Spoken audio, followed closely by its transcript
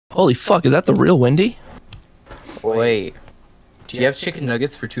Holy fuck, is that the real Wendy? Wait. Do you have chicken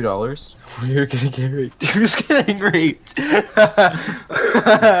nuggets for $2? You're gonna get raped. Who's getting raped?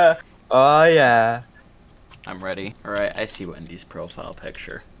 Oh yeah. I'm ready. Alright, I see Wendy's profile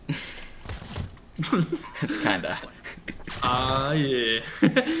picture. It's kinda. Ah, yeah.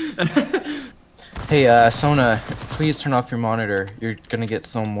 Hey, Sona, please turn off your monitor. You're gonna get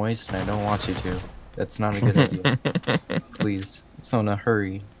so moist and I don't want you to. That's not a good idea. Please. Sona,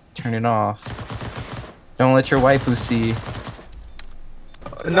 hurry. Turn it off. Don't let your waifu see.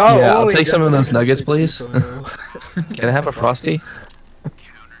 No, yeah, I'll take some of those nuggets, please. Can I have a Frosty?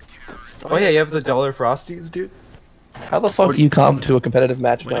 Oh yeah, you have the dollar Frosties, dude? How the fuck do you come to a competitive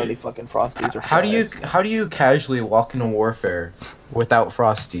match without any fucking Frosties or fries? How do you casually walk into warfare without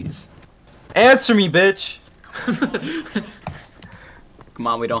Frosties? Answer me, bitch! Come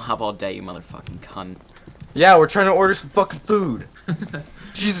on, we don't have all day, you motherfucking cunt. Yeah, we're trying to order some fucking food.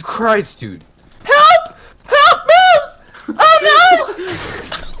 Jesus Christ, dude. Help! Help me! Oh no!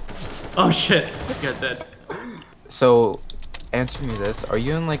 Oh shit, I got dead. So, answer me this. Are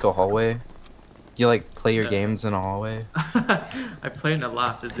you in like a hallway? Do you like play your games in a hallway? I play in a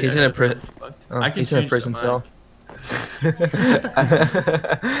lot. He's in a prison. He's in a prison cell.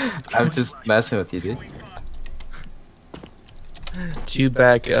 I'm just messing with you, dude. 2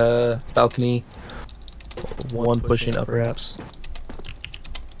 back balcony, 1 pushing upper apps.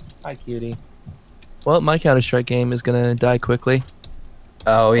 Hi, cutie. Well, my Counter-Strike game is gonna die quickly.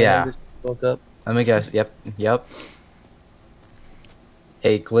 Oh yeah. Woke up. Let me guess. Yep.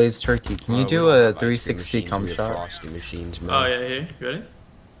 Hey, glazed turkey, can you do a 360 cum shot? Oh yeah, here, you ready?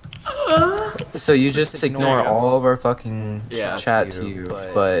 So you just ignore all of our fucking Yeah, chat to you,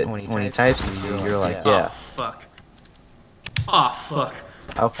 but when he types to you, you're like, Oh yeah. fuck. Oh fuck.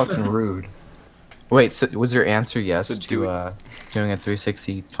 How fucking rude. Wait, so was your answer yes So to doing a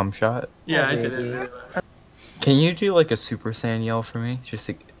 360 cum shot? Yeah, I did it. Can you do like a Super Saiyan yell for me? Just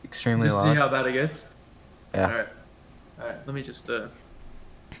like, extremely Just see loud. how bad it gets. Yeah. Alright, let me just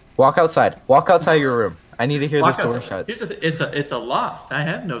Walk outside. Walk outside your room. I need to hear walk this door outside. shut. Here's the it's a loft. I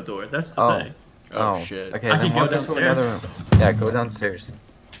have no door. That's the thing. Oh, shit. Okay, I then can go walk into downstairs. another room. Yeah, go downstairs.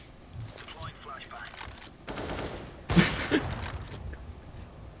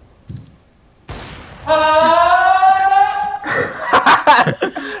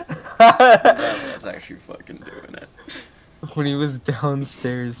 That's actually fucking doing it. When he was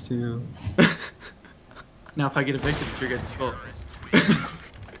downstairs too. Now if I get evicted, it's your guys' fault.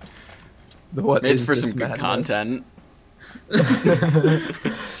 What Made is for this some good madness? content.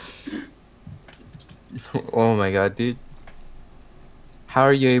 Oh my god, dude. How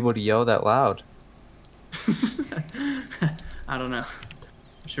are you able to yell that loud? I don't know.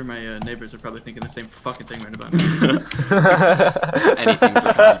 I'm sure my neighbors are probably thinking the same fucking thing right about me. Anything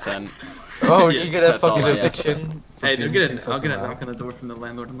for content. Oh, Yeah, you get a that's all fucking I ask. eviction? Hey, for I'll being get too I'll get a fucking knock on the door from the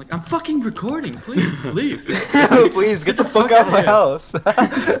landlord. I'm like, I'm fucking recording. Please leave. loud. Please get the fuck out of my here. house.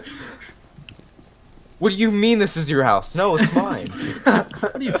 What do you mean this is your house? No, it's mine.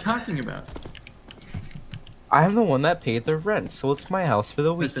 What are you talking about? I'm the one that paid the rent, so it's my house for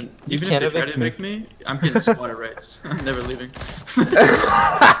the week. Listen, You even can't if they try to evict me. evict me, I'm getting squatter rights. I'm never leaving.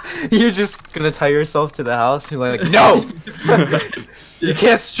 You're just gonna tie yourself to the house and you're like, no! You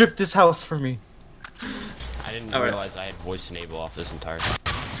can't strip this house from me. I didn't Alright. realize I had voice enable off this entire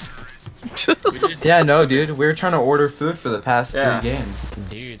Yeah, no, dude. We were trying to order food for the past Yeah. 3 games.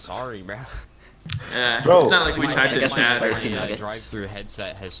 Dude, sorry, bro. Yeah, Bro, it's not like we My typed it in guess it's chat. spicy my nuggets. drive-through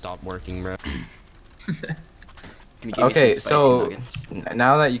headset has stopped working, bro. Can you give Okay, me some spicy so nuggets?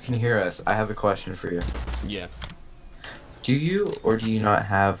 now that you can hear us, I have a question for you. Yeah. Do you or do you not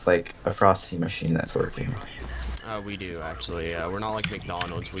have like a frosty machine that's working? We do, actually. We're not like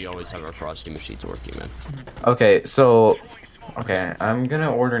McDonald's. We always have our frosty machines working, man. Okay, so okay, I'm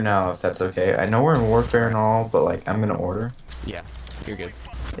gonna order now if that's okay. I know we're in warfare and all, but like I'm gonna order. Yeah, you're good.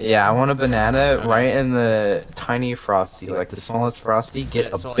 Yeah, I want a banana Okay. right in the tiny frosty, like the smallest frosty. Get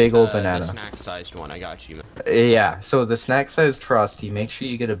Yeah, a so, like, big old the banana. snack-sized one. I got you, man. Yeah, so the snack-sized frosty. Make sure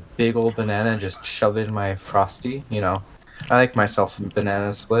you get a big old banana and just shove it in my frosty. You know, I like myself a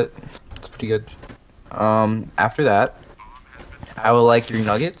banana split. It's pretty good. After that, I would like your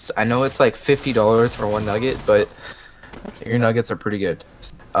nuggets. I know it's like $50 for 1 nugget, but your nuggets are pretty good.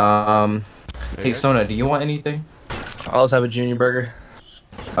 Hey Sona, do you want anything? I'll just have a junior burger.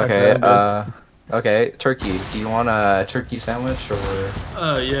 Okay, Okay, okay, turkey. Do you want a turkey sandwich or?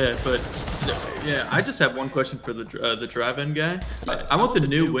 Yeah, but yeah, I just have one question for the drive-in guy. I want the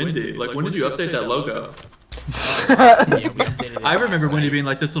new Wendy. Like, when did you update that logo? Yeah, we updated it I remember last Wendy night. being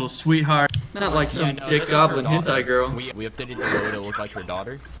like this little sweetheart. Not like some no, dick this is goblin her daughter. hentai girl. We updated the logo to look like her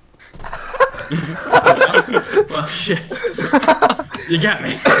daughter. Well, shit. You got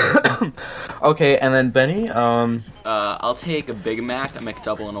me. Okay, and then Benny, I'll take a Big Mac, a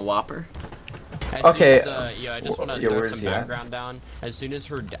McDouble, and a Whopper. Okay. Yeah, I just want to yeah, throw where's some he at? background down. As soon as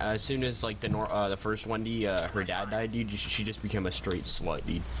like the first Wendy, her dad died, dude, she just became a straight slut,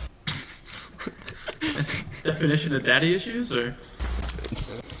 dude. Definition of daddy issues, or?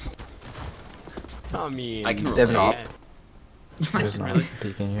 I mean, I can They've relate. not- there's not Really?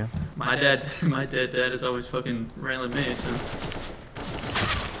 peeking you. My dad is always fucking railing me, so.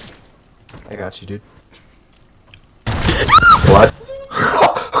 I got you, dude. What?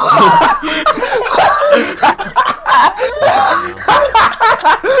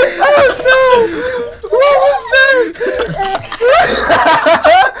 What was that?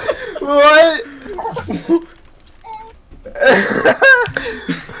 What?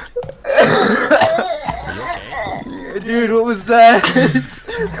 Dude, what was that?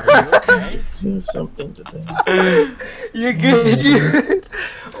 Something today. You're good, dude.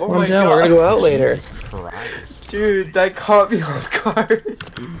 Oh my god. We're gonna go out later. Jesus Christ. Dude, that caught me off guard.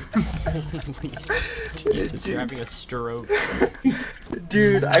 Jesus, you're having a stroke.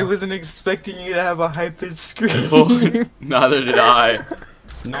 Dude, I wasn't expecting you to have a high-pitched scream. Neither did I.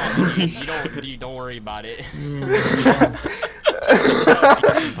 No, you don't worry about it.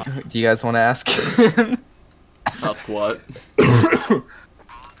 Do you guys want to ask? Ask what?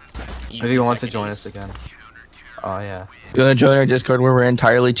 If he wants to join us again. Oh yeah. You wanna join our Discord where we're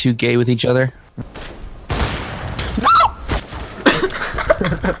entirely too gay with each other?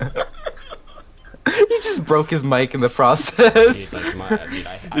 He just broke his mic in the process. Dude,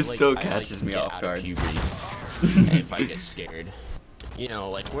 like, This still I catches me to get off out of guard. puberty. If I get scared. You know,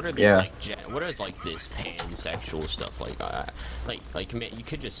 like, what are these, Yeah. what is, like, this pansexual stuff, like, man, you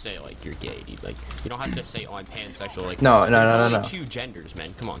could just say, like, you're gay, dude, like, you don't have to say, oh, I'm pansexual, like, No, there's no, only no. two genders,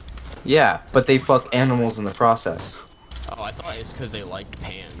 man, come on. Yeah, but they fuck animals in the process. Oh, I thought it's because they liked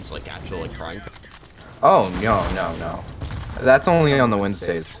pans, like, actual, like, frying pan. Oh no. That's only on the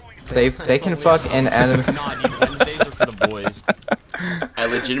Wednesdays. They can fuck an anime. Nah, dude, Wednesdays are for the boys. I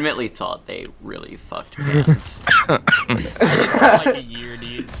legitimately thought they really fucked pants. Like a year,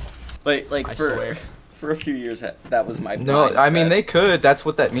 dude. like I for swear. for a few years that was my No, I mean mindset. they could. That's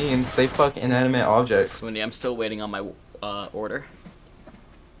what that means. They fuck inanimate objects. Wendy, I'm still waiting on my order.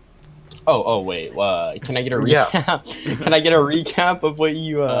 Oh, wait, can I get a Yeah. recap? Can I get a recap of what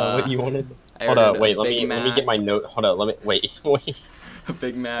you wanted? I Hold ordered on, wait, a let Big me get my note. Hold on, wait. a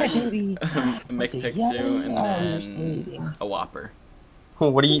Big Mac, a McPick 2, and then a Whopper.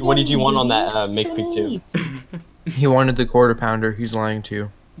 What did you want on that McPick 2? He wanted the quarter pounder. He's lying to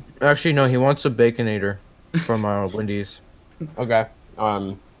you. Actually, no. He wants a baconator from Wendy's. Okay.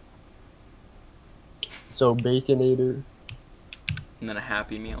 So baconator. And then a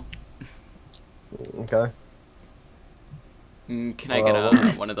Happy Meal. Okay. Can I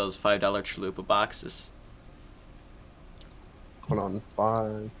get one of those $5 chalupa boxes? Hold on,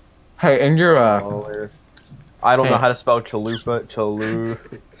 $5. Hey, and your I don't know Hey. how to spell chalupa.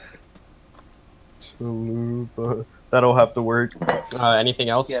 Chalupa. That'll have to work. Anything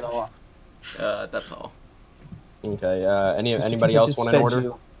else? That's all. Okay. Anybody else want an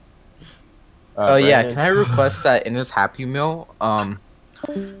order? Oh yeah, Brandon? can I request that in this Happy Meal,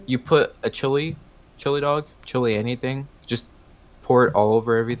 you put a chili dog, chili anything, just pour it all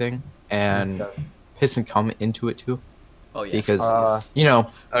over everything, and piss and cum into it too, Oh yes, because please. you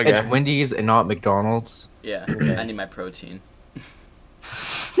know Okay. it's Wendy's and not McDonald's. Yeah, I need my protein.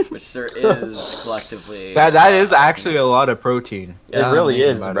 Which there is collectively. That is actually a lot of protein. It really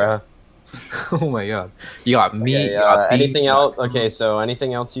is, about bro. it. Oh my god, you got meat. Okay, you got beef, anything you got- else? Okay, so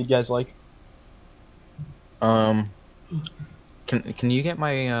anything else you guys like? Can you get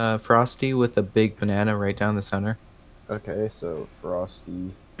my Frosty with a big banana right down the center? Okay, so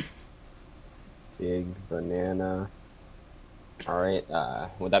Frosty, big banana. All right.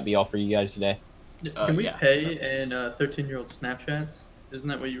 Would that be all for you guys today? Can we yeah. pay in 13-year-old Snapchats? Isn't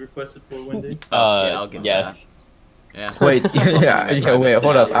that what you requested for, Wendy? Yeah, I'll give yes. Yeah. Wait, I'll yeah, send you yeah. my Wait,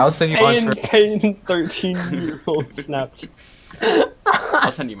 hold up. I'll send you on. Paying 13-year-old Snapchat.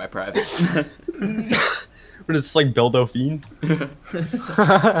 I'll send you my private. What is this, like Dolphin?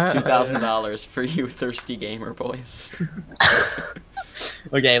 $2,000 for you thirsty gamer boys.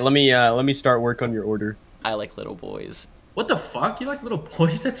 Okay, let me start work on your order. I like little boys. What the fuck? You like little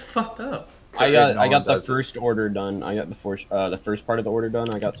boys? That's fucked up. I got one the does it. first order done. I got the first part of the order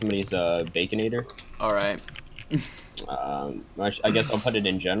done. I got somebody's baconator. All right. I guess I'll put it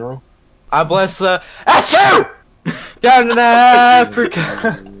in general. I bless the SU down in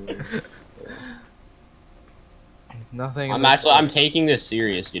Africa. Nothing. I'm taking this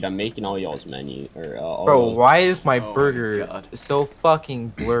serious, dude. I'm making all y'all's menu. Bro, why is my Oh my burger God. so fucking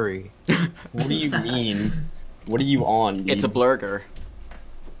blurry? What do you mean? What are you on, dude? It's a blurger.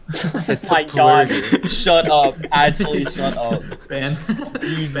 It's My a God! blurger. Shut up! Actually, shut up! Ban.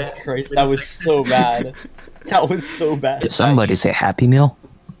 Jesus Ban. Christ, that was so bad. That was so bad. Did somebody say Happy Meal?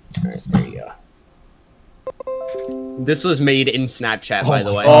 Alright, there you go. This was made in Snapchat, by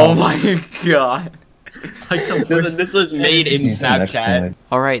the way. Oh my God. It's like the worst. This was made in Snapchat.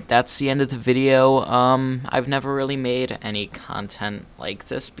 Alright, that's the end of the video. I've never really made any content like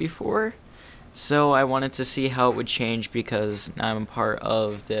this before, so I wanted to see how it would change because now I'm a part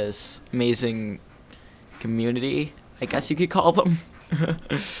of this amazing community, I guess you could call them.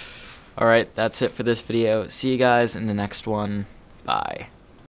 Alright, that's it for this video. See you guys in the next one. Bye.